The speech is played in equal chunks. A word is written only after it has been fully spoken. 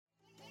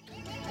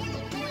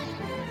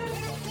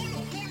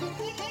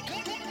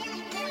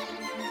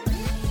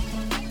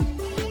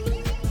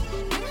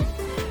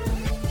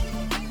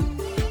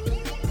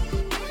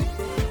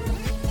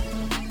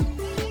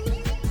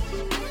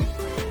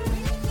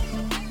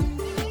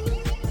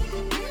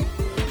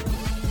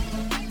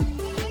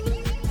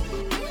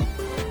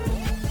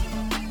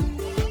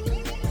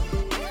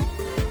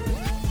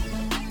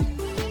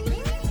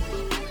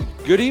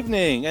Good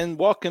evening and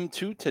welcome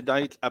to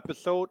tonight's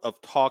episode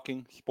of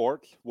Talking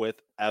Sports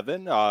with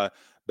Evan.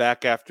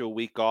 Back after a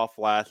week off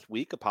last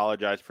week.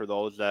 Apologize for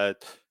those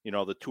that,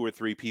 the two or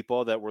three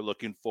people that were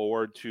looking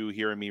forward to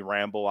hearing me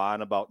ramble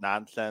on about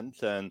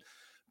nonsense and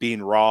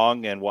being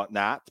wrong and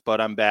whatnot.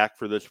 But I'm back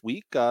for this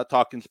week,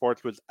 Talking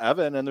Sports with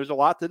Evan, and there's a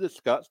lot to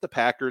discuss. The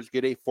Packers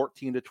get a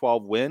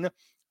 14-12 win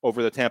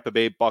over the Tampa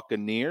Bay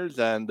Buccaneers,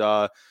 and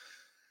I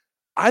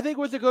think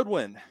it was a good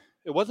win.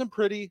 It wasn't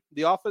pretty.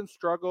 The offense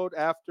struggled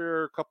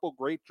after a couple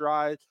great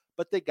drives,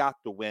 but they got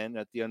the win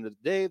at the end of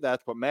the day.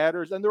 That's what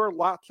matters. And there are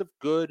lots of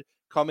good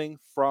coming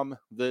from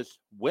this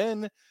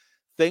win,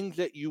 things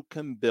that you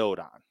can build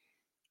on.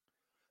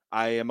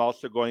 I am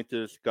also going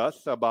to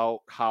discuss about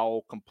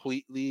how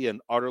completely and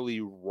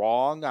utterly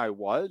wrong I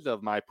was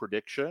of my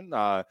prediction.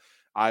 I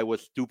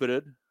was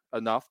stupid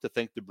enough to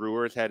think the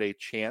Brewers had a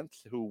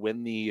chance to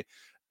win the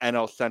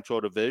NL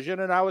Central Division,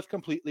 and I was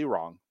completely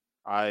wrong.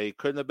 I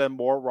couldn't have been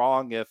more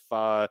wrong if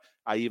I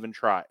even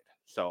tried.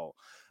 So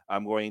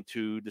I'm going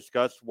to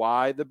discuss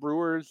why the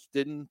Brewers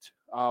didn't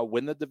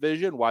win the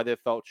division, why they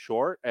felt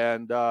short,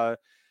 and no,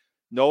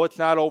 it's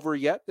not over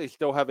yet. They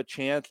still have a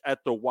chance at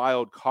the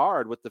wild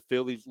card with the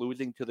Phillies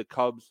losing to the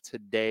Cubs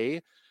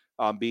today,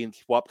 being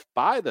swept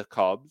by the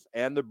Cubs,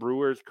 and the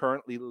Brewers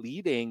currently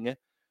leading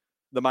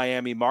the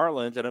Miami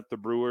Marlins. And if the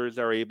Brewers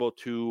are able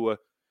to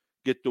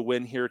get the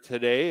win here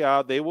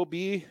today, they will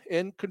be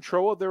in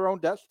control of their own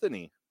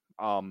destiny,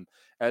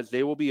 as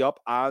they will be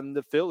up on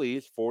the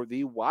Phillies for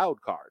the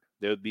wild card.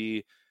 There would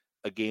be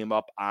a game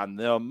up on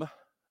them,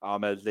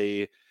 as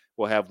they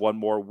will have one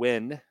more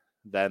win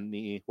than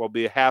will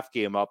be a half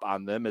game up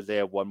on them as they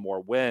have one more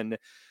win.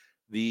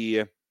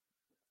 The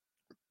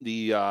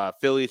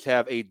Phillies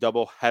have a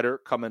doubleheader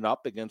coming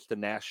up against the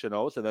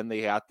Nationals, and then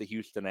they have the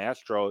Houston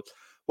Astros,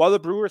 while the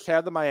Brewers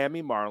have the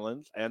Miami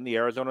Marlins and the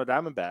Arizona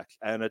Diamondbacks.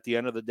 And at the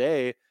end of the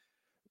day,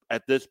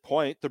 at this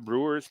point, the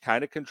Brewers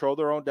kind of control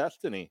their own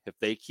destiny. If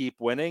they keep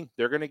winning,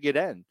 they're going to get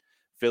in.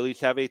 Phillies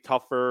have a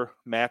tougher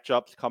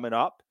matchups coming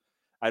up.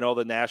 I know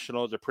the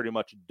Nationals are pretty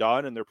much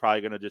done, and they're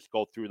probably going to just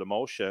go through the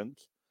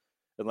motions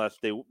unless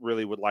they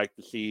really would like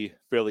to see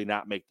Philly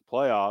not make the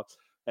playoffs.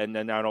 And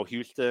then I know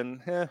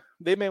Houston,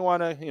 they may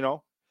want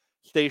to,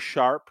 stay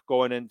sharp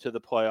going into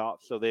the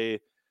playoffs. So they,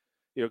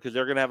 because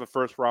they're going to have a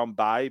first round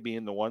bye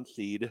being the 1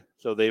 seed.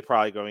 So they're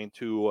probably going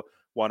to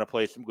want to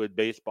play some good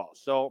baseball.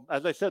 So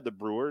as I said, the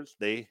Brewers,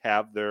 they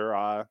have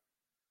their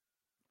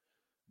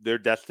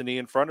destiny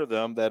in front of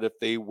them that if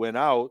they win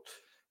out,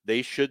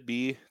 they should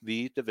be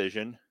the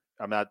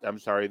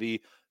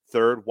the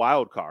third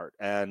wild card.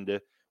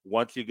 And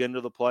once you get into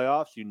the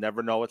playoffs, you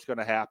never know what's going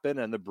to happen.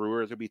 And the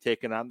Brewers will be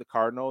taking on the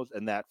Cardinals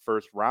in that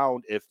first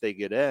round if they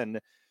get in.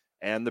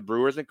 And the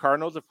Brewers and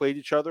Cardinals have played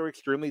each other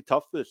extremely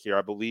tough this year.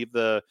 I believe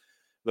the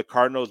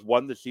Cardinals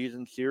won the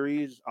season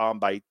series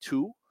by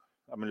 2.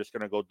 I'm just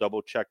going to go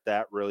double check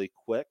that really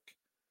quick.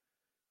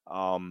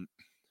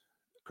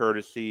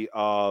 Courtesy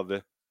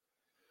of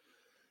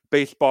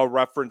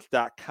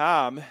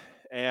baseballreference.com.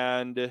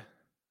 And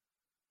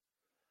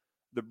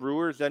the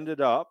Brewers ended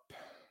up,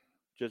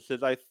 just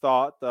as I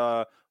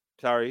thought,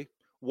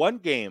 one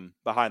game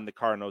behind the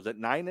Cardinals at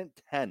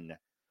 9-10.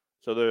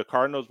 So the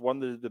Cardinals won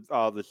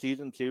the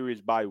season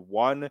series by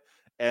 1,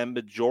 and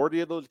majority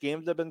of those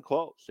games have been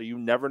close. So you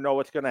never know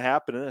what's going to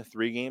happen in a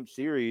 3-game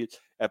series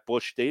at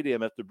Busch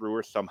Stadium if the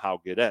Brewers somehow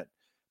get in.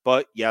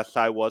 But yes,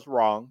 I was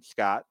wrong,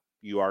 Scott.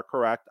 You are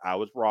correct. I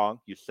was wrong.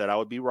 You said I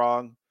would be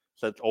wrong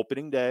since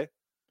opening day,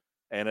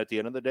 and at the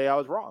end of the day, I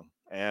was wrong,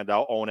 and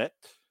I'll own it.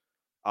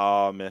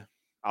 I'll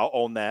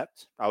own that.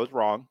 I was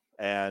wrong,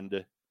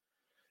 and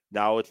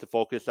now it's the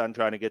focus on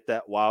trying to get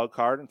that wild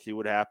card and see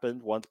what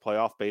happens once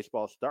playoff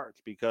baseball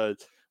starts,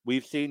 because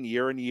we've seen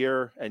year and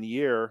year and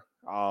year,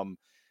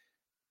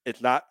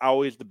 it's not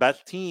always the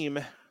best team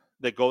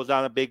that goes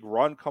on a big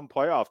run come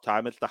playoff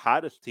time. It's the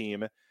hottest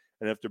team.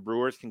 And if the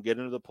Brewers can get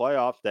into the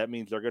playoffs, that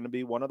means they're going to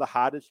be one of the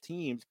hottest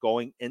teams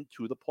going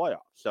into the playoffs.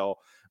 So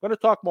I'm going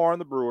to talk more on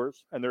the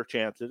Brewers and their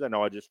chances. I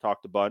know I just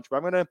talked a bunch,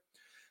 but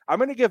I'm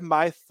going to give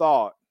my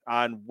thought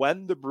on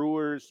when the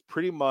Brewers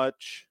pretty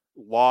much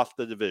lost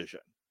the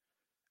division.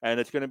 And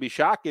it's going to be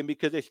shocking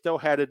because they still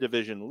had a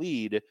division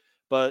lead,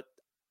 but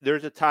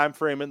there's a time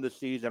frame in the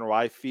season where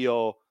I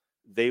feel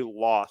they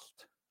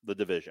lost the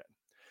division.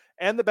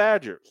 And the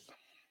Badgers,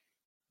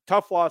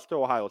 tough loss to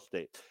Ohio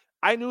State.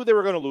 I knew they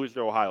were going to lose to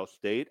Ohio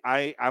State.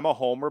 I'm a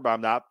homer, but I'm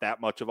not that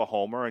much of a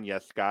homer. And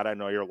yes, Scott, I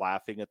know you're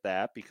laughing at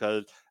that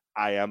because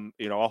I am,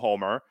 a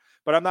homer,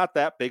 but I'm not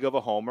that big of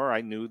a homer.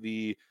 I knew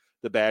the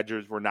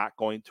Badgers were not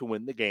going to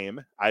win the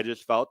game. I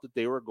just felt that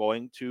they were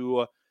going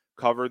to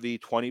cover the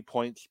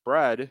 20-point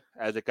spread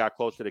as it got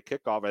closer to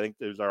kickoff. I think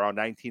there's around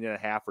 19 and a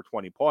half or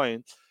 20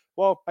 points.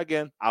 Well,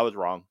 again, I was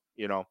wrong.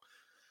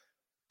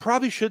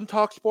 Probably shouldn't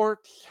talk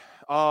sports,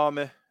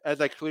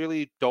 as I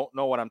clearly don't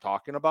know what I'm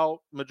talking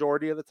about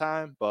majority of the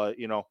time. But,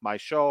 my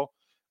show,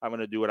 I'm going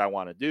to do what I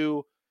want to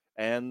do.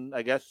 And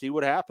I guess see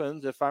what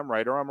happens if I'm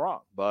right or I'm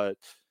wrong. But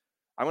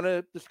I'm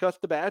going to discuss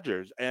the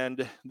Badgers.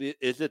 And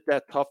is it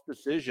that tough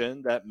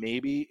decision that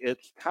maybe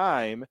it's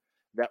time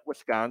that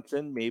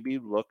Wisconsin maybe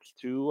looks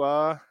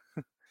to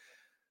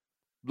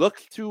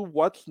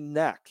what's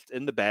next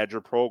in the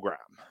Badger program.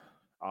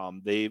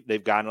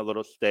 They've gotten a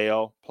little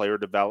stale. Player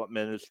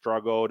development has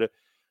struggled.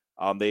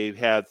 They've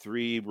had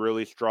 3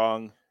 really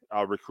strong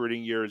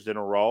recruiting years in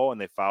a row,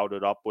 and they followed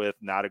it up with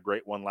not a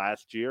great one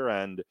last year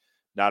and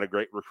not a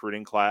great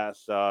recruiting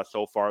class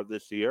so far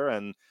this year.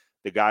 And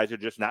the guys are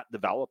just not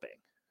developing.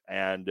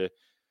 And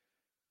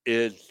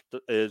is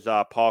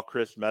Paul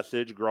Chryst'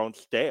 message grown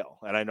stale?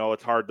 And I know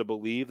it's hard to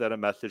believe that a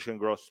message can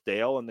grow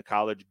stale in the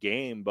college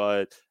game,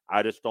 but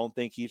I just don't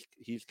think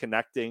he's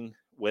connecting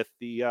with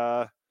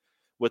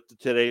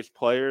today's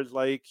players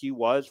like he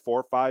was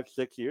 4, 5,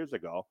 6 years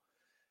ago.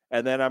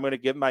 And then I'm going to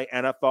give my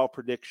NFL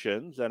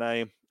predictions. And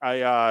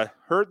I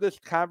heard this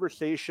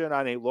conversation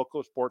on a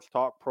local sports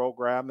talk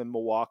program in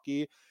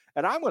Milwaukee,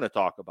 and I'm going to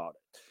talk about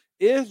it.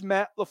 Is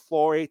Matt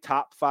LaFleur a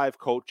top 5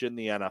 coach in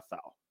the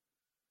NFL?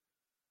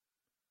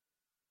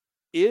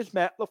 Is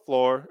Matt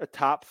LaFleur a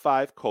top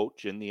 5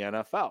 coach in the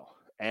NFL?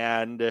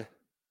 And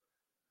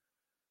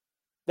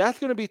that's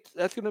going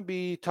to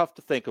be tough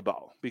to think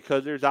about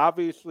because there's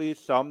obviously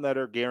some that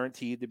are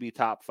guaranteed to be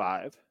top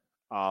 5.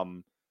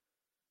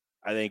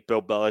 I think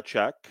Bill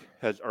Belichick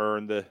has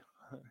earned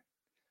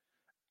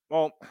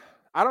well,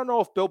 I don't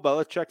know if Bill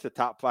Belichick's a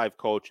top 5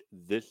 coach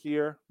this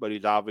year, but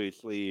he's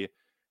obviously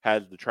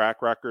has the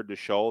track record to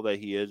show that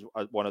he is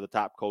one of the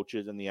top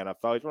coaches in the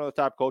NFL. He's one of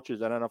the top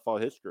coaches in NFL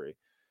history.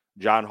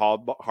 John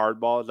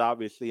Hardball is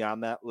obviously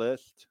on that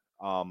list.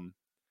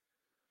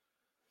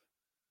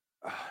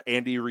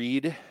 Andy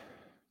Reid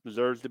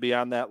deserves to be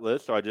on that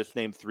list. So I just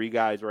named 3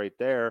 guys right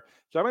there.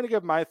 So I'm going to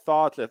give my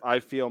thoughts if I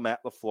feel Matt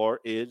LaFleur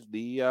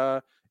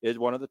is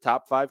one of the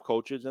top 5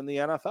 coaches in the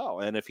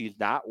NFL. And if he's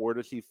not, where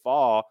does he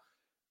fall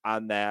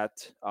on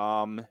that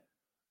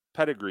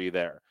pedigree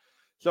there?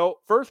 So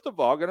first of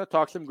all, I'm going to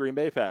talk some Green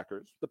Bay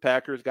Packers. The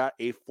Packers got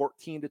a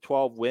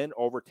 14-12 win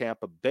over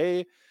Tampa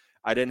Bay.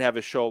 I didn't have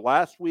a show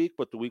last week,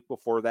 but the week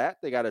before that,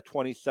 they got a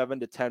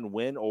 27-10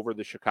 win over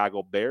the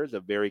Chicago Bears,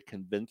 a very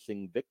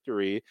convincing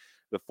victory.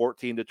 The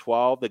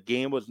 14-12, the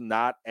game was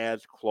not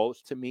as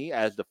close to me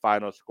as the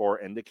final score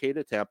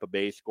indicated. Tampa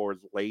Bay scores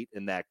late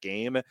in that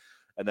game,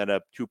 and then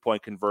a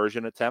 2-point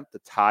conversion attempt to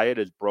tie it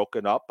is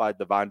broken up by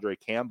Devondre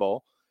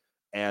Campbell,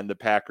 and the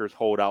Packers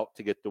hold out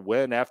to get the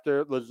win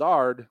after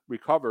Lazard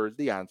recovers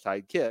the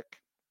onside kick.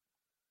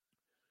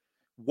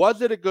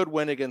 Was it a good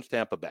win against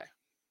Tampa Bay?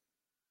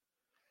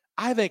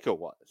 I think it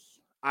was.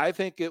 I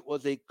think it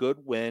was a good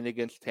win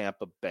against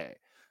Tampa Bay.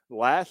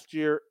 Last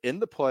year in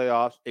the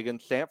playoffs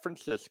against San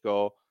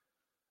Francisco,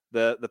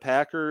 the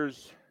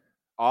Packers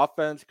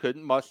offense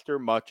couldn't muster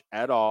much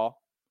at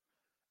all,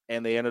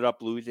 and they ended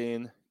up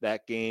losing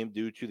that game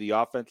due to the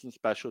offense and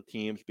special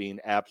teams being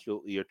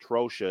absolutely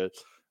atrocious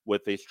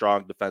with a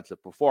strong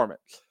defensive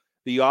performance.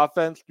 The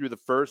offense through the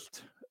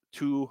first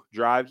 2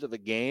 drives of the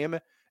game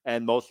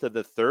and most of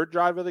the third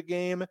drive of the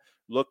game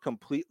looked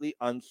completely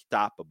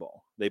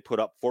unstoppable. They put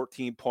up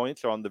 14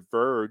 points, on the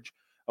verge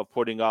of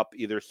putting up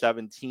either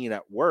 17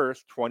 at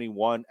worst,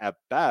 21 at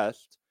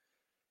best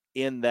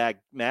in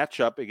that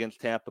matchup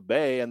against Tampa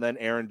Bay. And then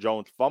Aaron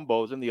Jones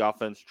fumbles and the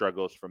offense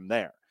struggles from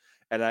there.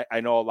 And I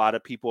know a lot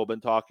of people have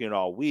been talking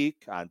all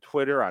week on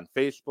Twitter, on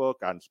Facebook,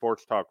 on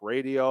Sports Talk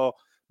Radio.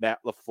 Matt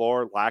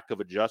LaFleur, lack of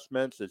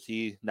adjustments. Is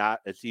he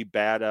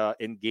bad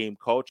in-game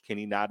coach? Can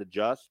he not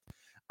adjust?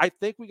 I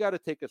think we got to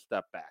take a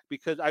step back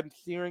because I'm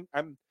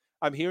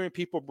hearing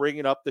people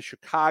bringing up the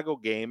Chicago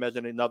game as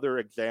another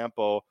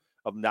example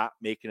of not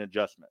making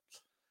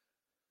adjustments.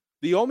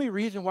 The only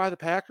reason why the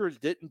Packers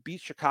didn't beat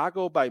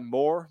Chicago by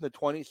more than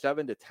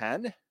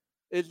 27-10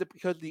 is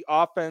because the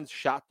offense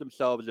shot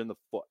themselves in the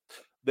foot.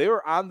 They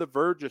were on the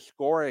verge of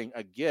scoring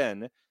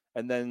again,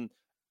 and then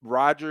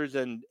Rodgers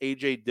and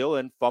A.J.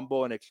 Dillon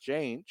fumble in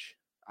exchange.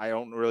 I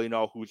don't really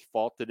know whose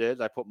fault it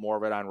is. I put more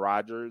of it on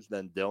Rodgers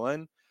than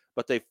Dillon.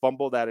 But they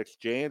fumbled that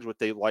exchange, what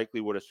they likely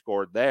would have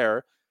scored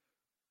there.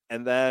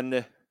 And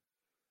then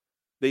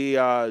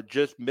they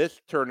just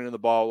missed turning the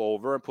ball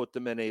over and put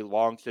them in a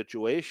long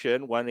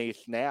situation when a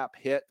snap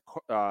hit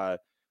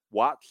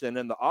Watson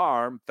in the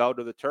arm, fell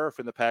to the turf,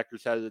 and the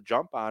Packers had to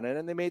jump on it,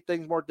 and they made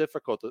things more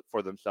difficult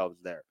for themselves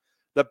there.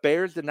 The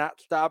Bears did not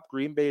stop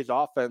Green Bay's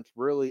offense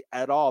really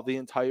at all the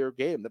entire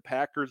game. The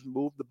Packers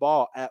moved the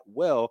ball at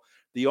will.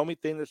 The only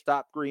thing that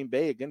stopped Green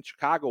Bay against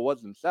Chicago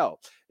was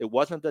themselves. It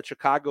wasn't that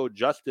Chicago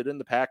adjusted and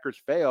the Packers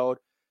failed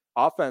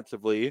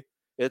offensively.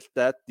 It's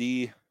that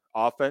the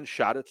offense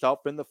shot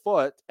itself in the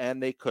foot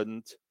and they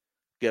couldn't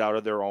get out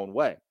of their own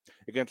way.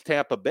 Against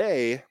Tampa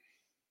Bay,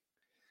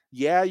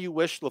 yeah, you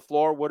wish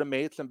LaFleur would have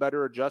made some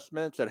better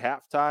adjustments at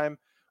halftime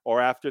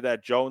or after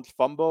that Jones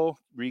fumble,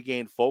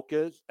 regained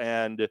focus,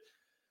 and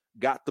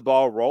got the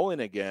ball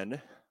rolling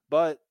again,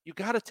 but you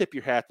got to tip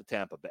your hat to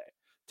Tampa Bay.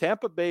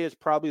 Tampa Bay is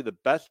probably the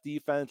best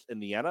defense in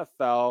the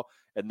NFL,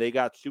 and they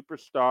got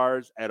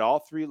superstars at all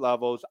 3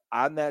 levels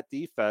on that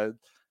defense,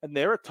 and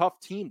they're a tough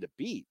team to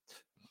beat.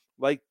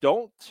 Like,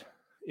 don't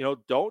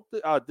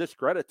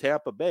discredit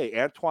Tampa Bay.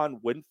 Antoine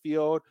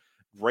Winfield,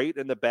 great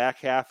in the back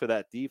half of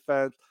that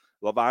defense.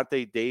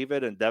 Levante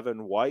David and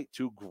Devin White,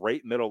 two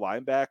great middle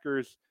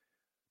linebackers.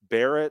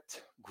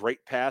 Barrett,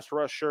 great pass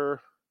rusher.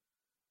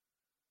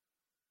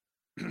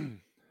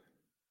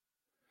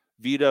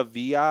 Vita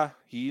Villa,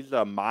 he's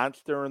a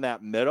monster in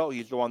that middle.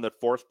 He's the one that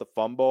forced the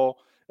fumble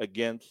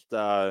against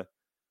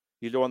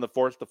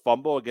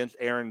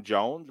Aaron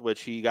Jones,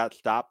 which he got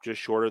stopped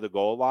just short of the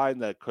goal line.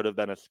 That could have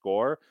been a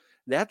score.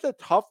 That's a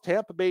tough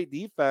Tampa Bay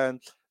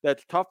defense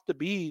that's tough to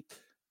beat.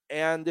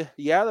 And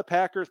yeah, the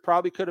Packers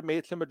probably could have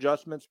made some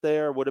adjustments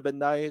there. Would have been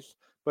nice.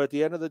 But at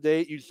the end of the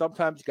day, you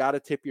sometimes got to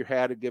tip your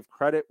hat and give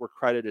credit where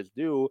credit is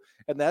due.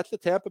 And that's the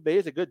Tampa Bay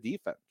is a good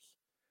defense.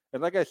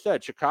 And like I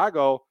said,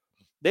 Chicago,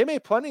 they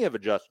made plenty of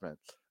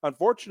adjustments.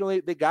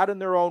 Unfortunately, they got in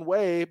their own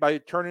way by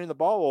turning the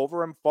ball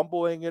over and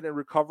fumbling it and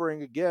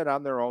recovering again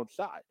on their own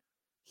side.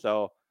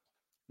 So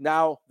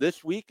now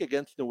this week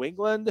against New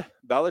England,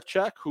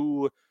 Belichick,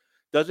 who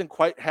doesn't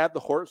quite have the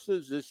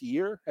horses this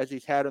year as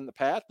he's had in the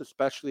past,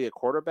 especially at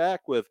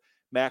quarterback, with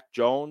Mac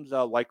Jones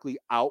likely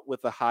out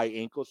with a high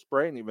ankle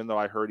sprain, even though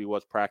I heard he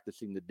was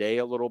practicing today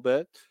a little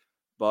bit.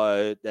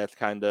 But that's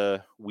kind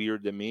of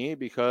weird to me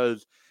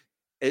because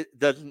it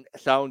doesn't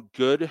sound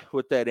good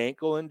with that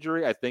ankle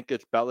injury. I think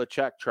it's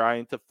Belichick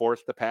trying to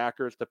force the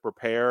Packers to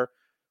prepare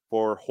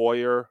for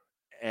Hoyer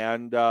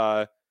and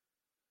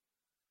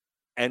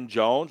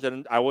Jones.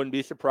 And I wouldn't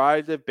be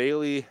surprised if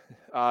Bailey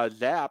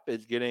Zapp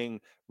is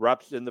getting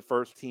reps in the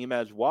first team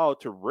as well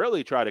to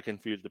really try to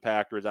confuse the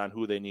Packers on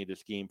who they need to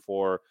scheme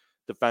for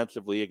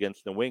defensively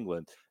against New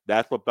England.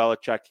 That's what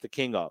Belichick's the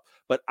king of.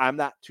 But I'm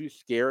not too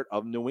scared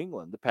of New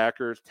England. The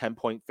Packers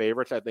 10-point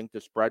favorites. I think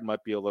the spread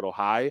might be a little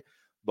high.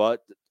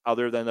 But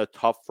other than a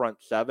tough front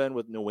seven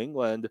with New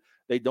England,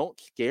 they don't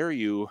scare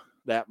you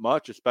that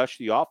much,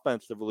 especially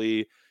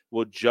offensively.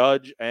 Well,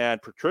 Judge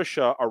and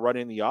Patricia are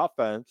running the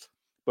offense.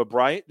 But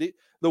Brian,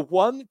 the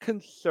one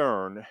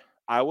concern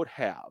I would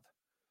have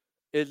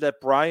is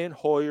that Brian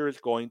Hoyer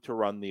is going to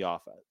run the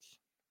offense.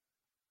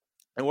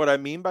 And what I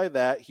mean by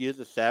that, he is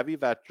a savvy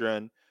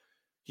veteran.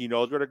 He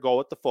knows where to go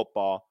with the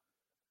football.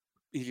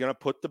 He's going to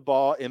put the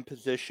ball in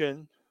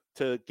position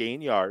to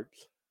gain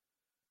yards.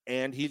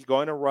 And he's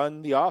going to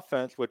run the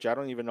offense, which I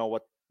don't even know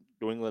what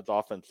New England's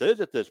offense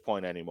is at this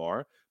point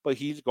anymore. But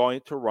he's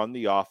going to run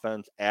the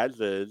offense as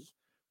is,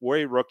 where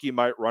a rookie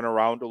might run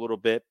around a little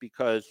bit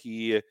because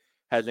he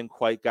hasn't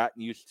quite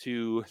gotten used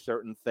to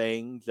certain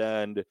things.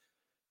 And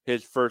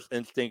his first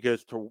instinct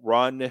is to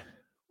run.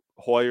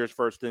 Hoyer's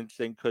first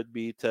instinct could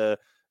be to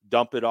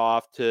dump it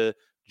off to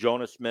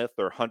Jonah Smith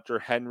or Hunter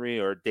Henry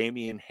or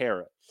Damian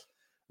Harris.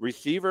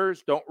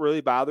 Receivers don't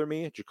really bother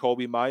me.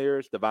 Jacoby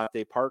Myers,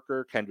 Devontae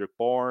Parker, Kendrick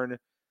Bourne,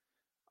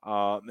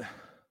 LeJordan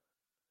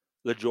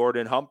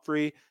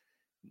Humphrey,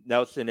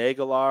 Nelson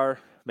Aguilar,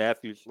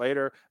 Matthew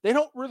Slater. They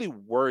don't really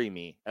worry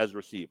me as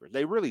receivers.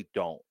 They really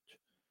don't.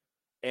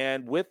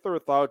 And with or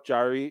without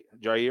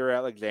Jair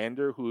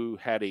Alexander, who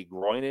had a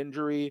groin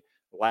injury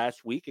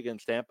last week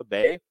against Tampa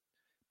Bay,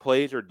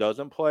 plays or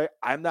doesn't play,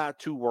 I'm not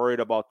too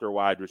worried about their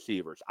wide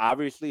receivers.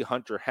 Obviously,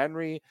 Hunter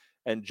Henry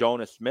and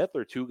Jonah Smith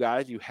are two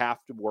guys you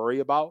have to worry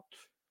about.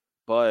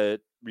 But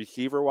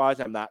receiver-wise,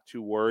 I'm not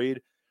too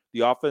worried.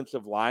 The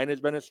offensive line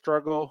has been a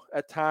struggle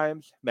at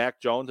times.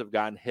 Mac Jones have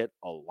gotten hit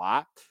a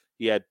lot.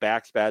 He had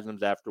back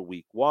spasms after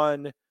week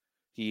 1.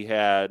 He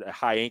had a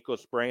high ankle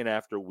sprain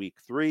after week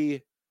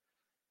 3.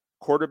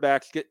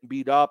 Quarterbacks getting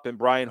beat up, and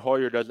Brian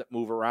Hoyer doesn't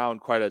move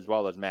around quite as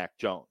well as Mac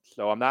Jones.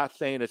 So I'm not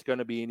saying it's going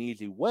to be an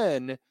easy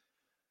win,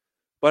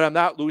 but I'm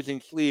not losing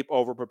sleep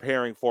over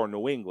preparing for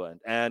New England.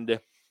 And,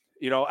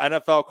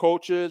 NFL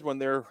coaches, when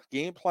they're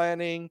game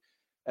planning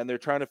and they're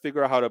trying to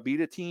figure out how to beat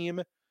a team,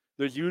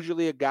 there's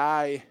usually a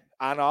guy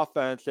on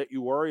offense that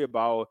you worry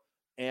about,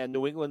 and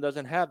New England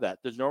doesn't have that.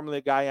 There's normally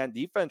a guy on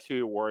defense who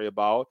you worry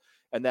about,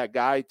 and that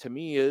guy to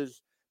me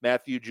is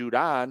Matthew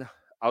Judon.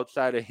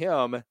 Outside of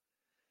him,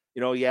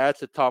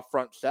 it's a tough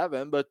front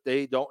seven, but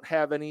they don't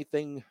have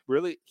anything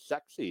really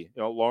sexy.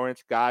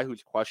 Lawrence Guy,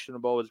 who's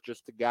questionable, is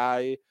just a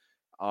guy.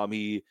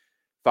 He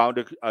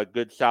found a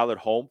good, solid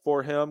home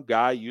for him.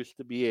 Guy used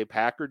to be a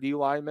Packer D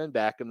lineman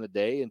back in the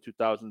day in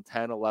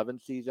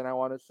 2010-11 season, I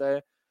want to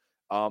say.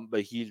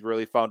 But he's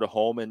really found a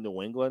home in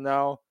New England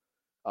now.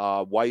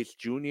 Weiss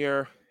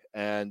Jr.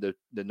 and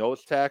the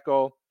nose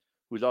tackle,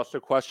 who's also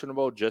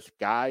questionable, just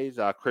guys.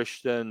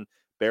 Christian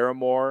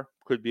Barrymore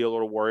could be a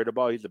little worried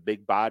about. He's a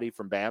big body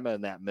from Bama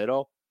in that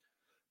middle.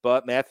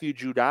 But Matthew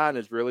Judon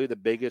is really the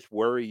biggest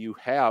worry you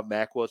have.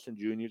 Mack Wilson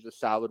Jr. is a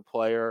solid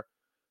player.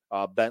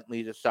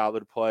 Bentley's a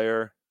solid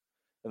player.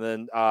 And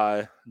then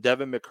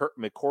Devin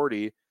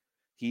McCourty,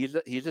 he's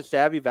a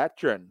savvy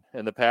veteran.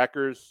 And the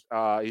Packers,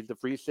 he's the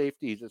free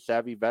safety. He's a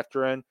savvy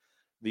veteran.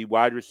 The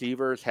wide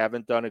receivers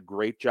haven't done a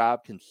great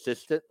job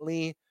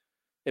consistently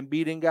in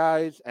beating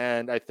guys.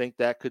 And I think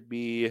that could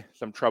be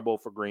some trouble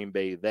for Green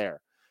Bay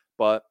there.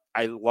 But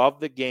I love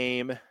the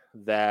game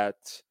that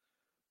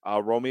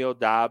Romeo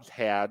Doubs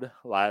had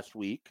last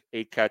week.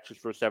 8 catches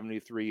for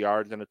 73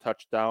 yards and a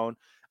touchdown.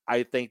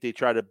 I think they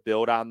try to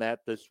build on that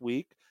this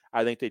week.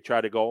 I think they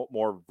try to go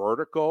more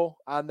vertical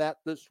on that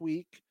this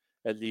week,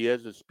 as he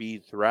is a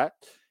speed threat.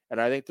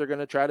 and I think they're going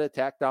to try to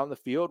attack down the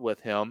field with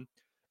him.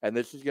 And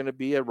this is going to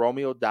be a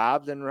Romeo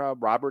Doubs and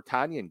Robert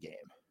Tonyan game.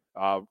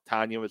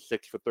 Tonyan was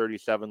 6 for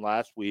 37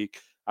 last week.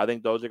 I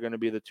think those are going to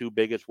be the two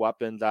biggest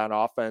weapons on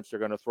offense they're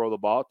going to throw the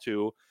ball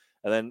to.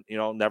 And then,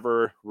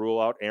 never rule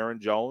out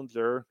Aaron Jones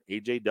or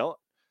A.J. Dillon.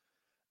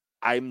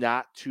 I'm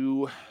not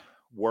too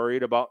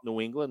worried about New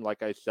England.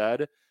 Like I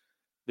said,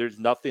 there's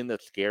nothing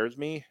that scares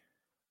me.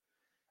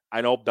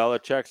 I know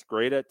Belichick's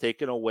great at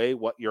taking away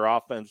what your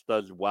offense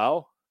does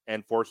well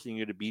and forcing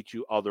you to beat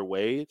you other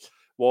ways.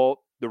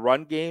 Well, the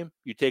run game,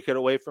 you take it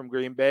away from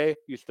Green Bay,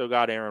 you still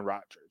got Aaron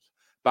Rodgers.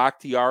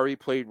 Bakhtiari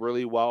played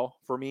really well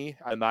for me,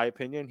 in my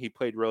opinion. He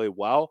played really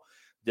well.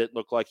 Didn't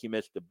look like he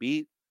missed a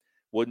beat.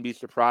 Wouldn't be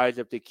surprised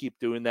if they keep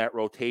doing that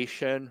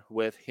rotation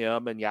with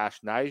him and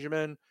Yash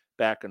Nijman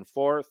back and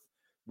forth.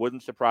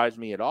 Wouldn't surprise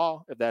me at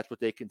all if that's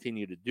what they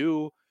continue to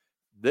do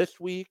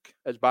this week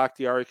as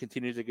Bakhtiari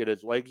continues to get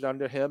his legs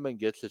under him and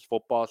gets his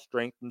football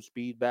strength and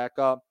speed back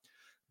up.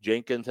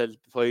 Jenkins has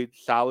played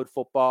solid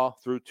football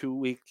through 2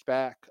 weeks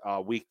back.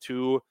 Week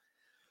 2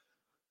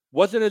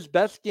 wasn't his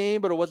best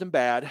game, but it wasn't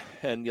bad.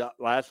 And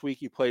last week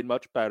he played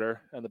much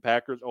better. And the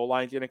Packers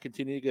O-line is going to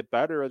continue to get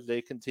better as they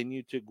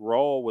continue to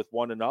grow with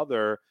one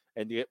another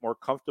and to get more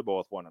comfortable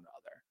with one another.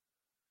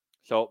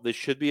 So this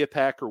should be a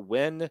Packer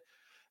win.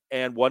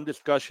 And one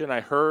discussion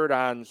I heard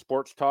on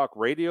Sports Talk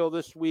Radio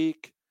this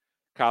week,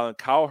 Colin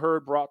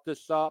Cowherd brought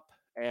this up,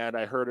 and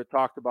I heard it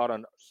talked about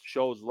on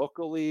shows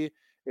locally,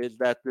 is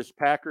that this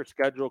Packer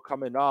schedule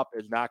coming up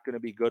is not going to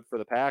be good for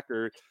the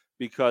Packers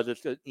because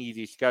it's an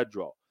easy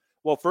schedule.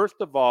 Well, first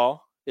of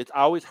all, it's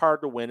always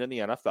hard to win in the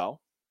NFL,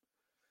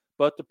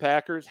 but the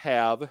Packers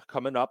have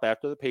coming up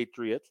after the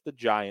Patriots, the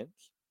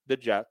Giants, the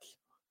Jets,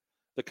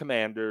 the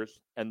Commanders,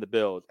 and the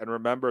Bills. And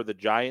remember, the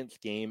Giants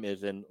game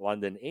is in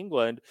London,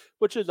 England,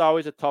 which is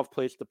always a tough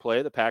place to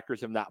play. The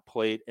Packers have not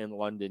played in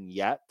London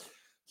yet,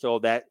 so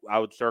that I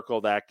would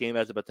circle that game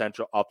as a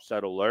potential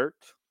upset alert.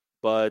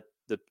 But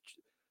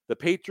the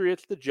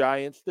Patriots, the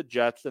Giants, the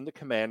Jets, and the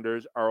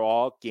Commanders are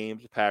all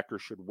games the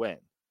Packers should win.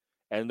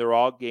 And they're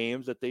all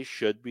games that they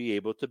should be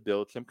able to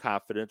build some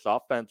confidence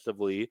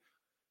offensively,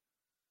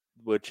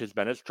 which has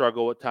been a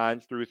struggle at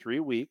times through 3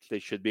 weeks. They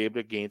should be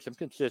able to gain some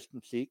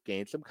consistency,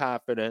 gain some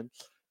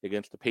confidence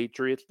against the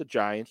Patriots, the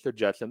Giants, the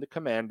Jets, and the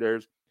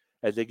Commanders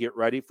as they get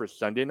ready for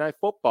Sunday Night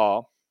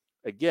Football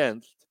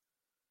against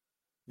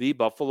the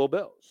Buffalo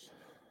Bills.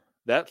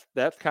 That's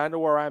kind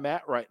of where I'm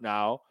at right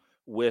now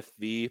with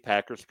the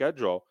Packers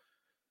schedule.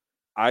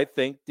 I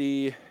think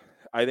the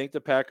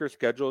Packers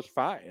schedule is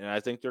fine, and I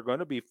think they're going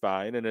to be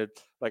fine. And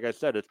it's, like I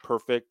said, it's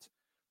perfect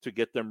to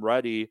get them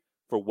ready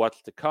for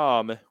what's to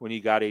come when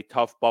you got a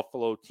tough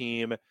Buffalo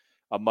team,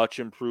 a much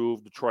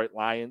improved Detroit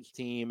Lions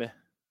team,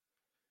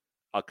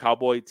 a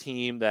Cowboy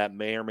team that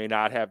may or may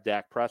not have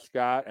Dak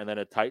Prescott, and then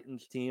a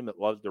Titans team that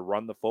loves to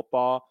run the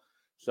football.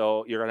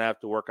 So you're going to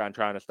have to work on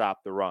trying to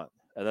stop the run.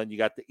 And then you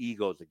got the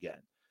Eagles again.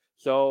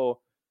 So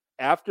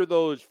after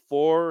those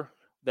 4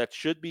 that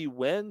should be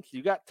wins,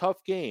 you got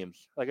tough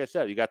games. Like I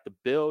said, you got the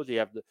Bills, you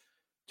have the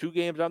 2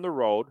 games on the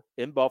road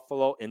in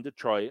Buffalo, in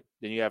Detroit.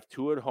 Then you have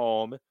 2 at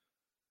home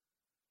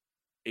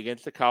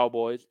against the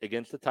Cowboys,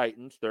 against the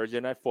Titans,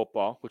 Thursday Night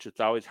Football, which it's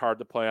always hard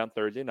to play on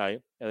Thursday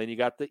night. And then you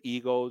got the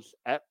Eagles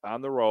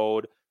on the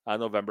road on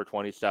November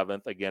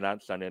 27th, again on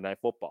Sunday Night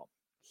Football.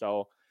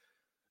 So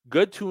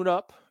good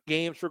tune-up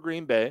games for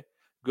Green Bay.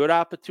 Good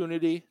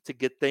opportunity to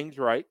get things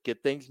right,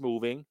 get things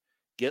moving,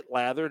 get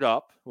lathered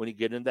up when you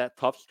get in that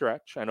tough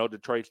stretch. I know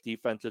Detroit's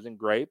defense isn't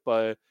great,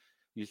 but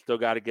you still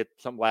got to get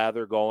some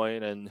lather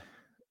going and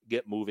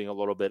get moving a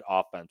little bit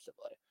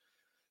offensively.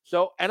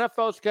 So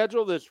NFL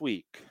schedule this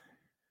week.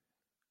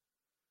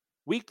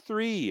 Week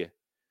 3.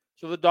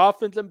 So the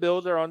Dolphins and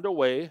Bills are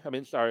underway.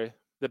 The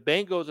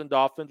Bengals and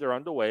Dolphins are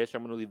underway, so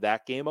I'm going to leave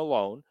that game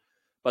alone.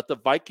 But the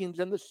Vikings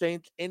and the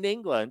Saints in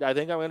England, I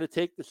think I'm going to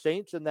take the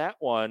Saints in that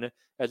one,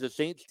 as the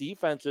Saints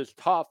defense is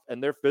tough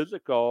and they're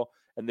physical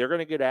and they're going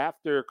to get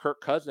after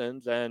Kirk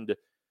Cousins. And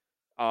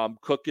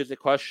Cook is a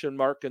question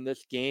mark in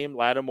this game.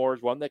 Lattimore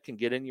is one that can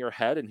get in your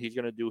head, and he's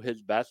going to do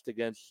his best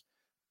against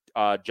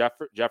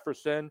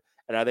Jefferson.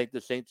 And I think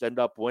the Saints end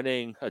up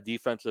winning a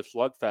defensive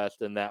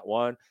slugfest in that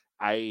one.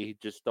 I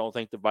just don't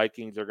think the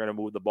Vikings are going to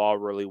move the ball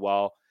really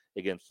well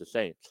against the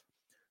Saints.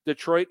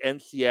 Detroit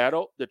and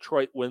Seattle.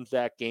 Detroit wins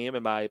that game,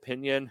 in my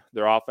opinion.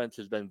 Their offense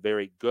has been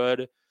very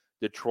good.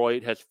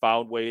 Detroit has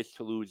found ways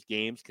to lose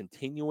games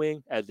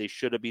continuing, as they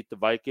should have beat the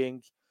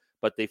Vikings,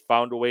 but they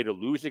found a way to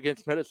lose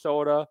against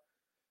Minnesota.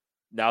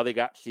 Now they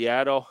got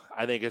Seattle.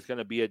 I think it's going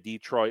to be a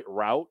Detroit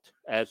rout,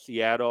 as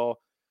Seattle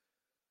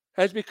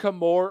has become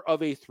more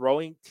of a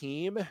throwing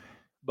team,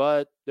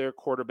 but their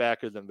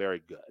quarterback isn't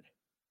very good.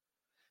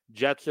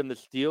 Jets and the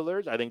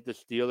Steelers. I think the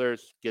Steelers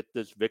get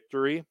this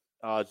victory.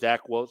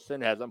 Zach Wilson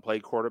hasn't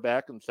played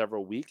quarterback in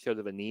several weeks because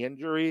of a knee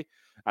injury.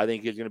 I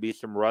think there's going to be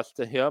some rust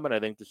to him, and I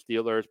think the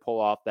Steelers pull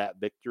off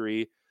that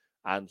victory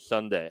on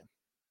Sunday.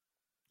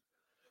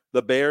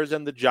 The Bears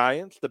and the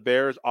Giants. The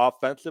Bears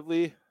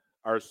offensively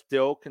are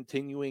still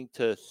continuing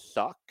to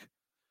suck.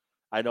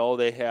 I know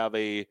they have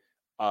a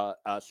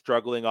a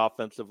struggling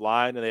offensive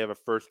line, and they have a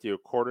first-year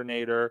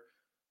coordinator,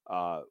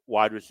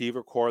 wide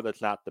receiver core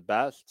that's not the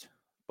best,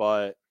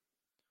 but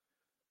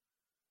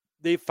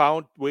they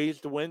found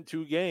ways to win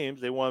 2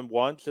 games. They won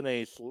once in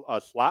a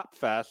slap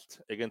fest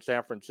against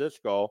San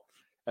Francisco,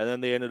 and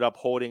then they ended up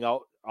holding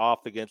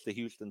off against the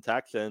Houston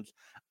Texans.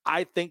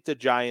 I think the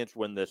Giants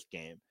win this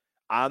game.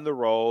 On the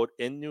road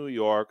in New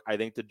York, I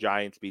think the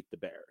Giants beat the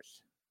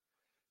Bears.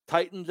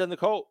 Titans and the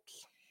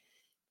Colts.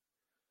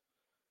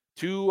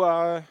 Two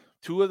of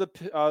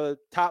the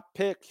top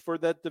picks for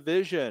that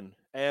division,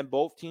 and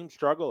both teams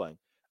struggling.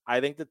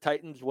 I think the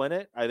Titans win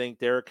it. I think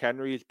Derrick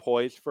Henry is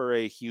poised for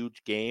a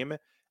huge game.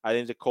 I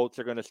think the Colts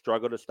are going to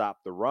struggle to stop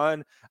the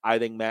run. I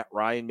think Matt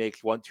Ryan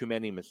makes one too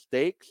many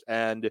mistakes.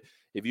 And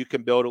if you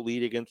can build a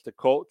lead against the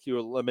Colts, you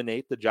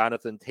eliminate the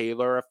Jonathan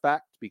Taylor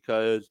effect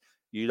because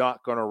you're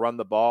not going to run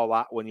the ball a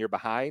lot when you're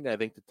behind. I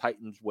think the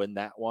Titans win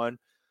that one.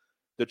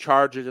 The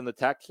Chargers and the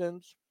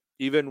Texans,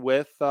 even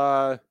with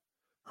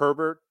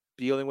Herbert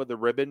dealing with the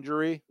rib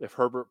injury, if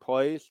Herbert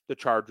plays, the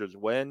Chargers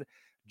win.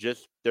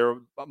 Just they're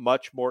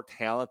much more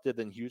talented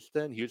than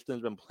Houston.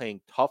 Houston's been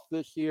playing tough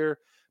this year,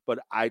 but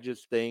I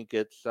just think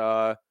it's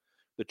the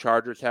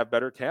Chargers have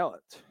better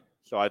talent.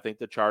 So I think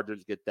the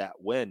Chargers get that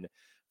win.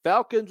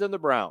 Falcons and the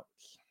Browns.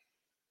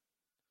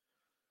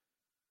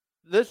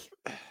 This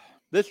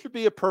would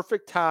be a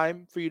perfect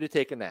time for you to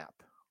take a nap,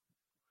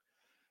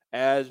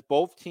 as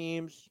both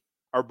teams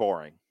are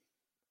boring.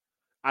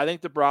 I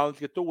think the Browns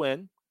get the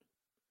win,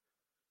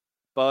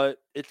 but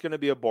it's going to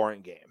be a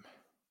boring game.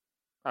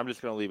 I'm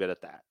just going to leave it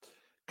at that.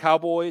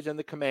 Cowboys and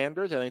the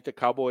Commanders. I think the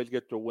Cowboys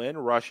get the win.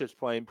 Rush is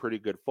playing pretty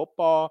good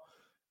football.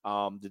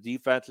 The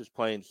defense is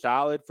playing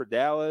solid for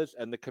Dallas,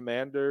 and the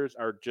Commanders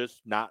are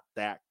just not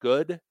that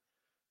good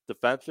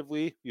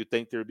defensively. You'd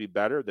think they'd be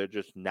better. They're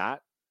just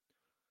not.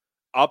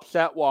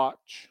 Upset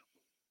watch.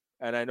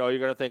 And I know you're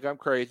going to think I'm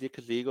crazy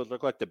because the Eagles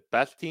look like the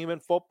best team in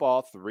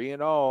football,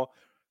 3-0,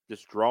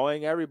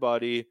 destroying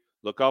everybody.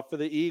 Look out for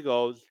the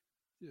Eagles.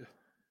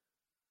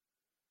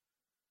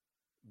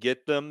 Give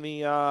them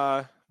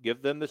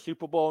the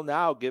Super Bowl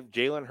now. Give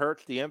Jalen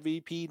Hurts the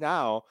MVP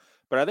now.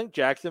 But I think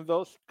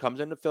Jacksonville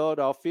comes into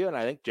Philadelphia, and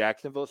I think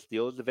Jacksonville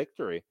steals the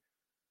victory.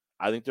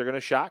 I think they're going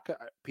to shock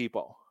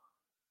people.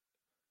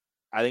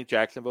 I think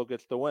Jacksonville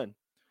gets the win.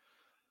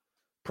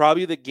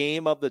 Probably the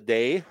game of the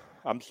day.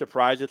 I'm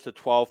surprised it's a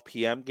 12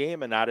 p.m.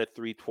 game and not a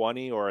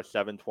 3:20 or a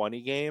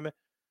 7:20 game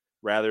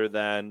rather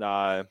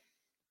than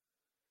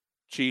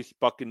Chiefs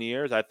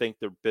Buccaneers. I think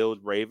the Bills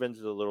Ravens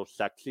is a little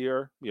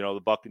sexier. You know,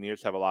 the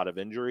Buccaneers have a lot of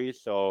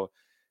injuries, so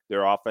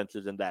their offense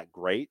isn't that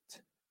great.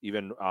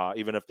 Even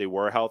if they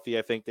were healthy,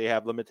 I think they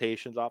have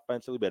limitations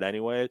offensively. But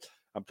anyways,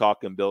 I'm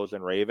talking Bills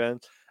and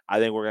Ravens. I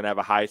think we're going to have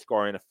a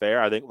high-scoring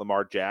affair. I think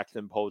Lamar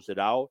Jackson pulls it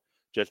out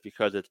just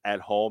because it's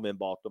at home in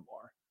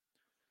Baltimore.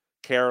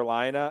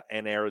 Carolina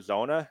and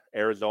Arizona.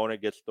 Arizona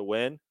gets the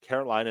win.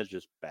 Carolina's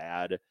just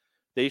bad.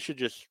 They should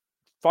just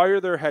fire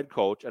their head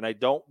coach, and I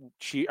don't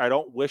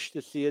wish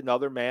to see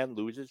another man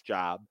lose his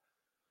job.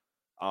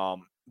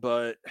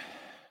 But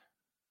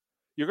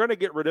you're going to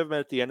get rid of him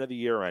at the end of the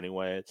year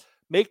anyway.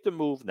 Make the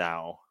move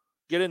now.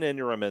 Get an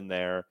interim in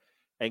there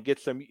and get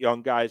some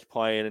young guys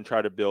playing and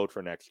try to build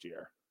for next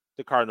year.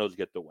 The Cardinals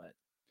get the win.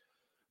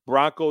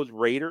 Broncos,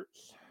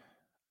 Raiders.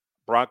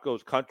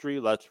 Broncos country,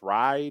 let's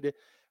ride.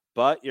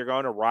 But you're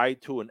going to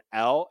ride to an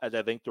L, as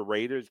I think the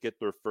Raiders get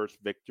their first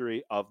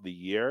victory of the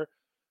year.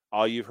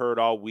 All you've heard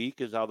all week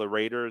is how the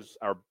Raiders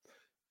are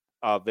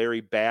a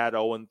very bad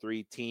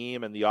 0-3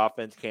 team, and the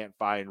offense can't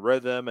find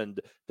rhythm, and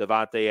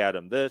Davante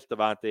Adams this,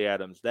 Davante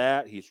Adams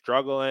that. He's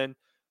struggling.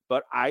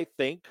 But I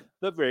think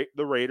the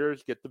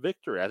Raiders get the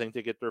victory. I think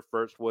they get their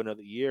first win of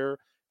the year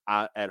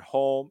at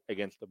home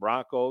against the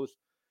Broncos,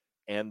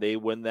 and they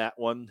win that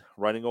one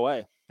running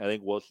away. I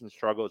think Wilson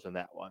struggles in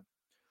that one.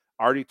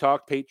 Already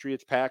talked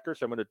Patriots, Packers.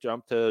 So I'm going to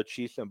jump to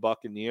Chiefs and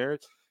Buccaneers.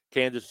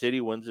 Kansas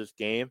City wins this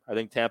game. I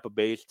think Tampa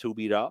Bay's too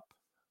beat up.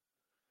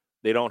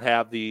 They don't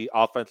have the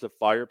offensive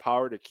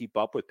firepower to keep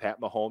up with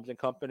Pat Mahomes and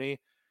company,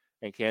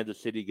 and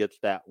Kansas City gets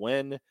that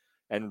win.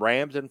 And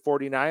Rams and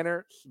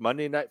 49ers,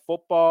 Monday Night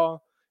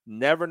Football.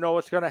 Never know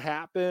what's going to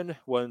happen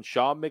when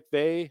Sean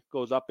McVay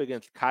goes up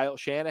against Kyle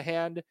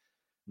Shanahan.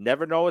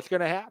 Never know what's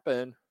going to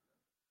happen.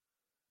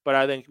 But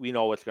I think we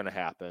know what's going to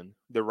happen.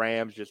 The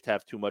Rams just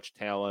have too much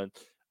talent.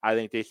 I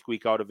think they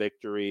squeak out a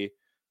victory.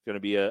 It's going to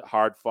be a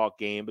hard-fought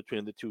game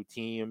between the two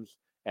teams,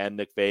 and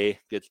McVay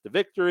gets the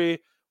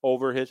victory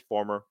over his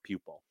former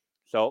pupil.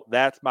 So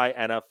that's my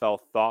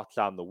NFL thoughts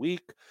on the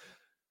week.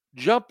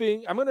 I'm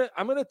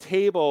gonna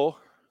table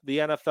the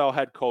NFL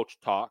head coach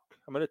talk.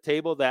 I'm gonna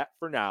table that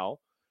for now,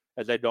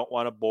 as I don't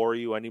want to bore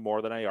you any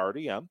more than I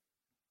already am.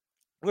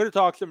 I'm gonna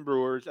talk some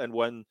Brewers and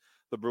when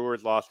the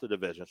Brewers lost the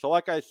division. So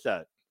like I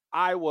said,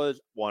 I was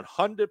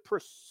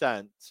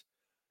 100%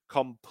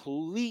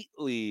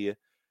 completely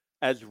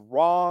as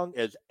wrong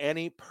as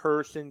any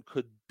person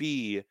could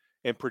be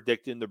in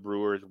predicting the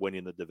Brewers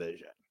winning the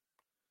division.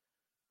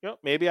 You know,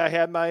 maybe I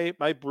had my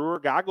Brewer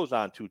goggles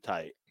on too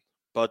tight,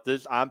 but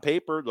this on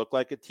paper looked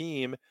like a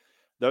team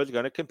that was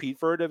going to compete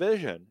for a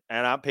division.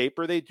 And on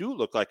paper, they do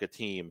look like a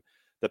team.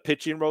 The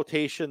pitching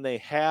rotation they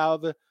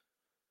have,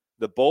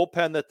 the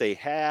bullpen that they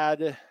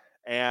had,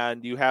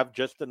 and you have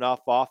just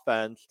enough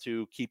offense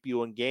to keep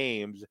you in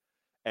games,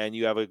 and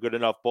you have a good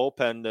enough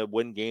bullpen to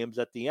win games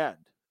at the end.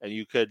 And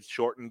you could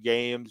shorten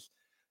games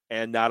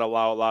and not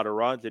allow a lot of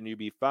runs, and you'd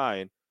be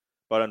fine.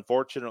 But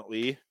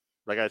unfortunately,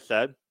 like I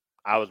said,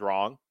 I was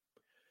wrong,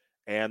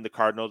 and the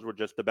Cardinals were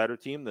just a better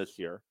team this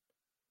year.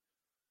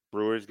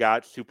 Brewers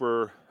got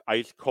super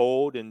ice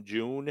cold in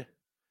June,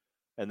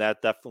 and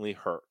that definitely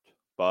hurt.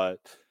 But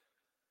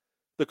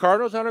the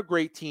Cardinals aren't a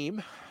great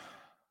team,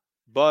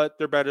 but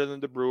they're better than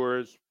the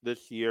Brewers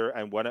this year,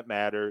 and when it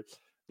matters,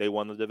 they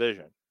won the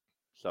division.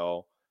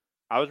 So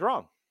I was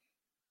wrong.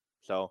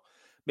 So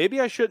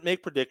maybe I shouldn't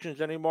make predictions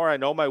anymore. I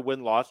know my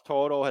win-loss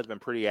total has been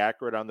pretty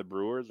accurate on the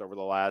Brewers over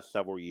the last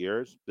several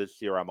years.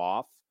 This year I'm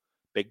off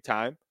big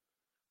time,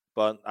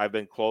 but I've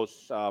been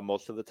close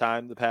most of the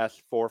time the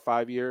past 4 or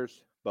 5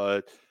 years.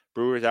 But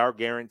Brewers are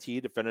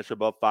guaranteed to finish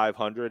above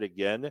 500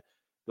 again.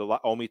 The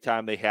only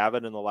time they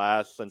haven't in the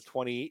last, since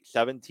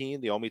 2017,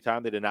 the only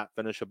time they did not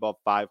finish above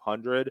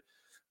 500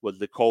 was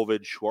the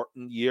COVID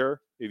shortened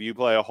year. If you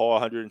play a whole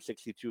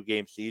 162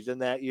 game season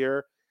that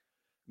year,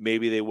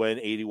 maybe they win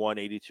 81,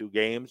 82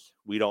 games.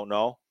 We don't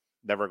know.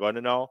 Never going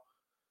to know.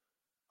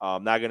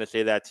 I'm not going to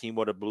say that team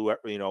would have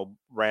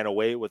ran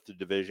away with the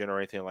division or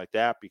anything like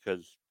that,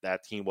 because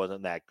that team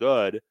wasn't that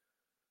good,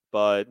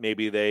 but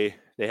maybe they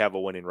have a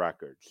winning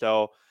record.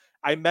 So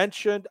I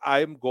mentioned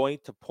I'm going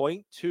to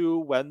point to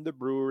when the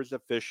Brewers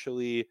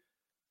officially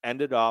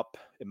ended up,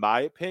 in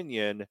my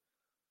opinion,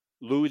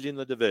 losing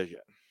the division.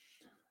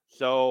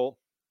 So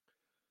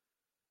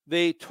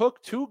they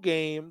took 2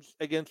 games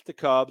against the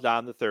Cubs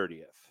on the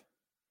 30th.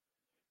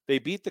 They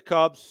beat the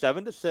Cubs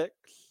 7-6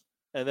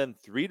 and then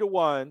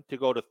 3-1 to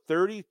go to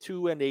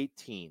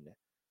 32-18.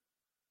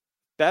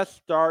 Best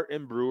start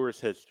in Brewers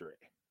history.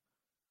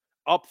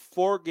 Up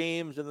 4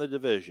 games in the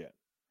division.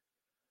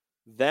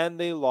 Then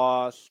they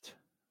lost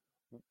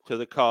to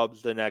the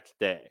Cubs the next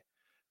day.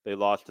 They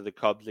lost to the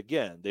Cubs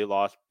again.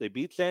 They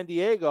beat San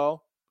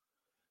Diego,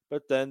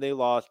 but then they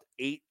lost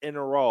 8 in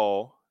a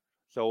row.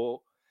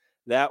 So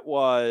that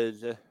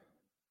was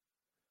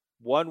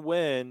 1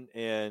 win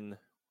in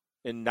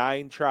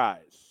 9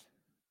 tries.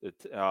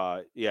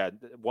 1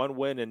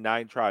 win in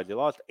 9 tries. They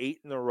lost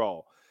 8 in a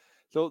row.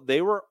 So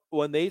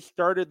when they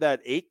started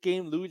that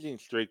 8-game losing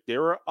streak, they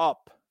were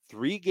up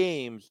 3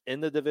 games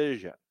in the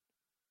division.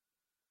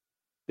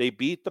 They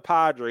beat the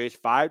Padres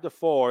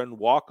 5-4 in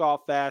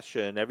walk-off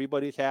fashion.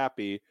 Everybody's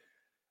happy.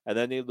 And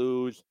then they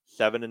lose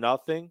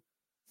 7-0,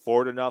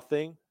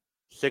 4-0,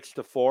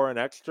 6-4 in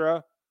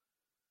extra,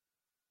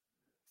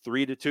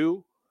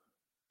 3-2,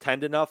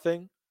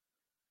 10-0,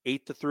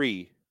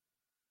 8-3,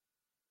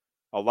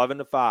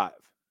 11-5,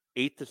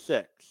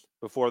 8-6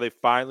 before they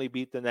finally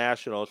beat the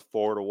Nationals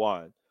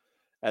 4-1.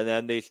 And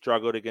then they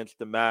struggled against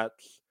the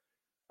Mets,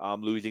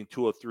 losing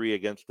 2 of 3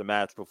 against the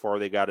Mets before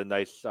they got a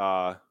nice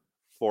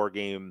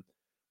 4-game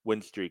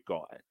win streak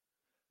going.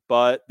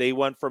 But they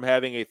went from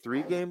having a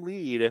 3-game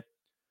lead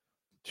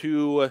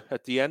to,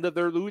 at the end of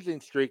their losing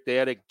streak, they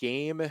had a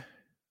game.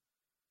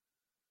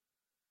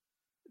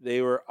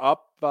 They were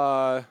up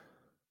by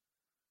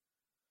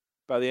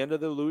the end of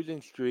the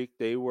losing streak.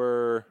 They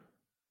were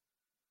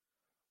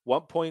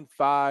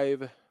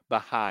 1.5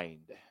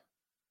 behind.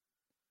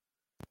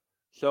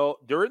 So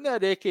during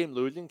that 8-game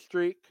losing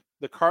streak,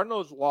 the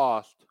Cardinals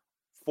lost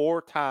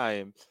 4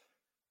 times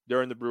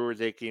during the Brewers'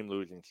 8-game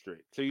losing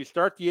streak. So you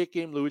start the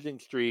 8-game losing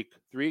streak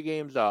 3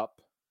 games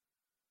up,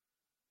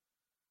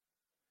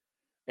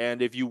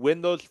 and if you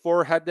win those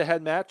 4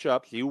 head-to-head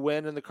matchups, you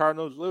win and the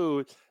Cardinals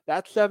lose,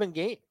 that's 7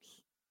 games.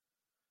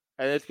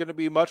 And it's going to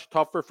be much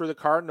tougher for the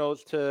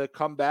Cardinals to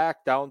come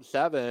back down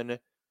 7,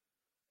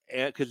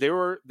 and because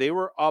they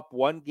were up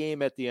 1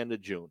 game at the end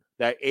of June.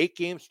 That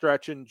 8-game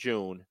stretch in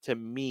June, to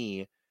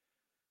me,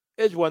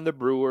 is when the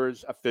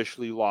Brewers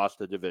officially lost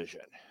the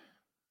division.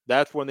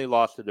 That's when they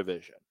lost the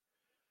division.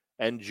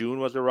 And June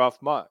was a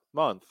rough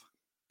month.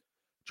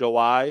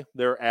 July,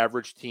 their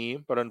average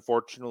team, but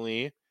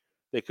unfortunately,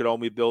 they could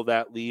only build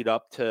that lead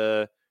up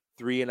to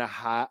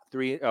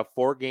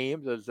 4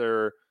 games as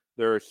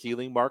their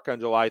ceiling mark on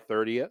July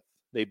 30th.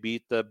 They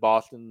beat the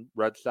Boston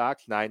Red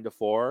Sox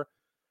 9-4.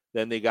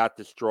 Then they got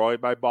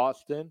destroyed by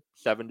Boston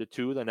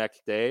 7-2 the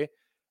next day.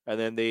 And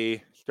then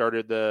they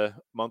started the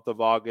month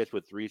of August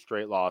with 3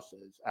 straight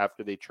losses.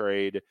 After they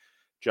trade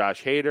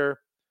Josh Hader,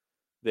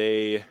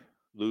 they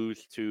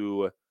lose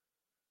to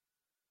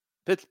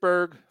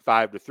Pittsburgh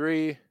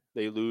 5-3.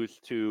 They lose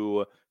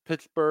to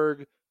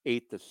Pittsburgh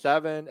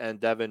 8-7, and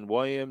Devin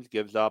Williams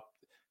gives up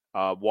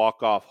a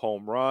walk-off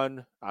home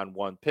run on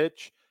 1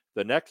 pitch.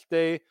 The next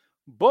day,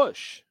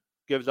 Bush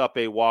gives up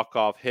a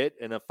walk-off hit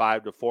in a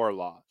 5-4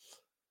 loss.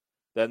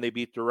 Then they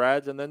beat the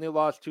Reds, and then they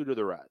lost 2 to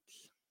the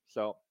Reds.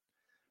 So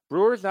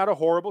Brewers not a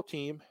horrible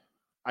team.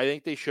 I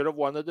think they should have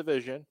won the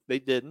division. They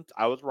didn't.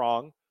 I was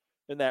wrong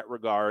in that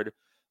regard.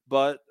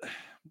 But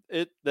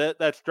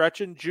that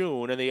stretch in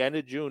June, and they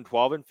ended June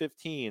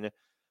 12-15,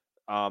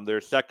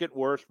 Their second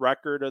worst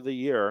record of the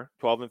year.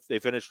 They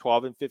finished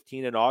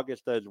 12-15 in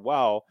August as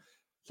well.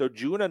 So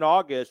June and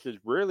August is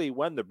really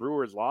when the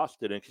Brewers lost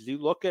it. And because you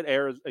look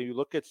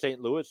at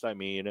St. Louis, I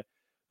mean,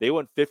 they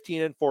went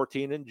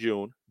 15-14 in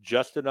June,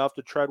 just enough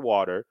to tread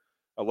water.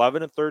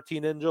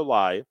 11-13 in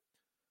July.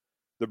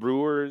 The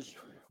Brewers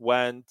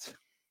went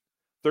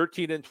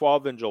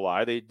 13-12 in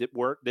July. They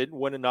didn't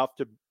win enough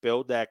to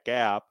build that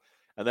gap.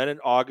 And then in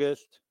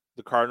August,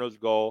 the Cardinals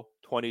go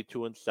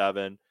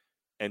 22-7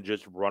 and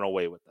just run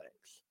away with things.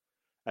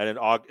 And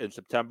in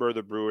September,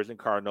 the Brewers and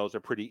Cardinals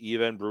are pretty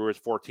even. Brewers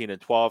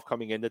 14-12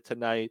 coming into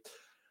tonight.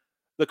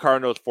 The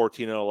Cardinals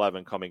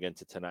 14-11 coming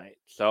into tonight.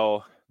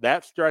 So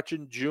that stretch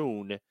in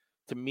June,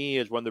 to me,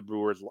 is when the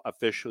Brewers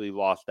officially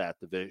lost that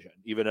division.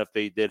 Even if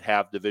they did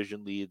have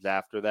division leads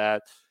after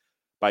that,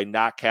 by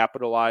not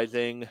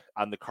capitalizing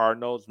on the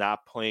Cardinals,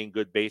 not playing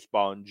good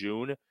baseball in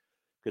June.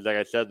 Because like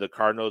I said, the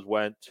Cardinals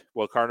went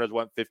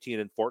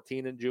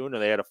 15-14 in June,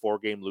 and they had a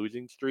 4-game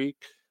losing streak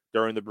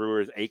during the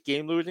Brewers'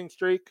 8-game losing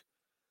streak.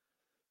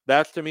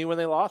 That's, to me, when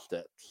they lost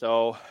it.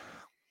 So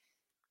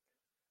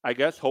I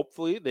guess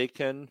hopefully they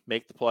can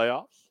make the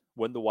playoffs,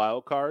 win the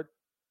wild card,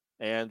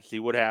 and see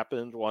what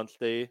happens once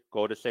they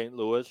go to St.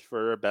 Louis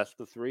for a best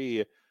of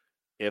 3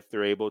 if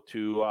they're able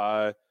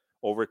to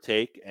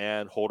overtake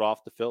and hold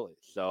off the Phillies.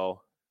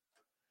 So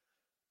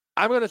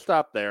I'm going to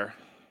stop there.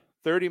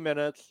 30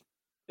 minutes.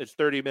 It's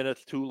 30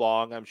 minutes too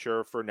long, I'm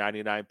sure, for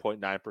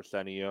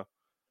 99.9% of you.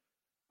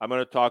 I'm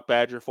going to talk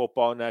Badger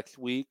football next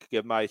week,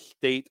 give my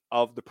state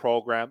of the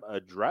program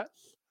address.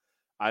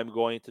 I'm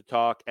going to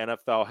talk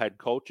NFL head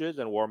coaches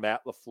and where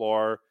Matt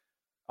LaFleur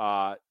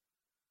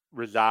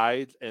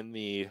resides in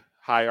the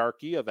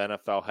hierarchy of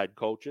NFL head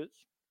coaches.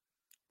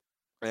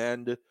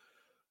 And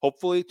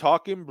hopefully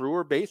talking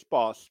Brewer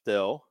baseball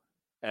still,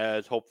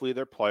 as hopefully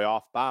they're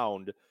playoff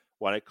bound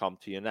when I come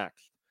to you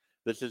next.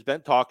 This has been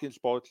Talking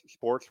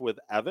Sports with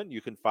Evan. You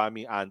can find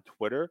me on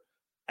Twitter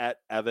at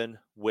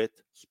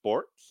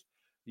EvanWithSports.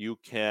 You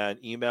can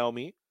email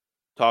me,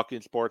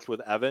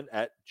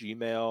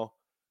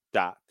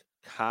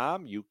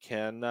 talkingsportswithevan@gmail.com. You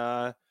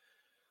can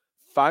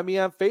find me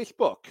on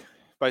Facebook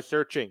by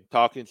searching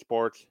Talking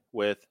Sports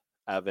with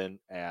Evan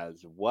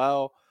as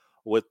well.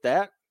 With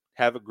that,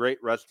 have a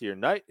great rest of your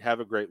night.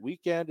 Have a great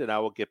weekend, and I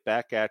will get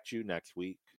back at you next week.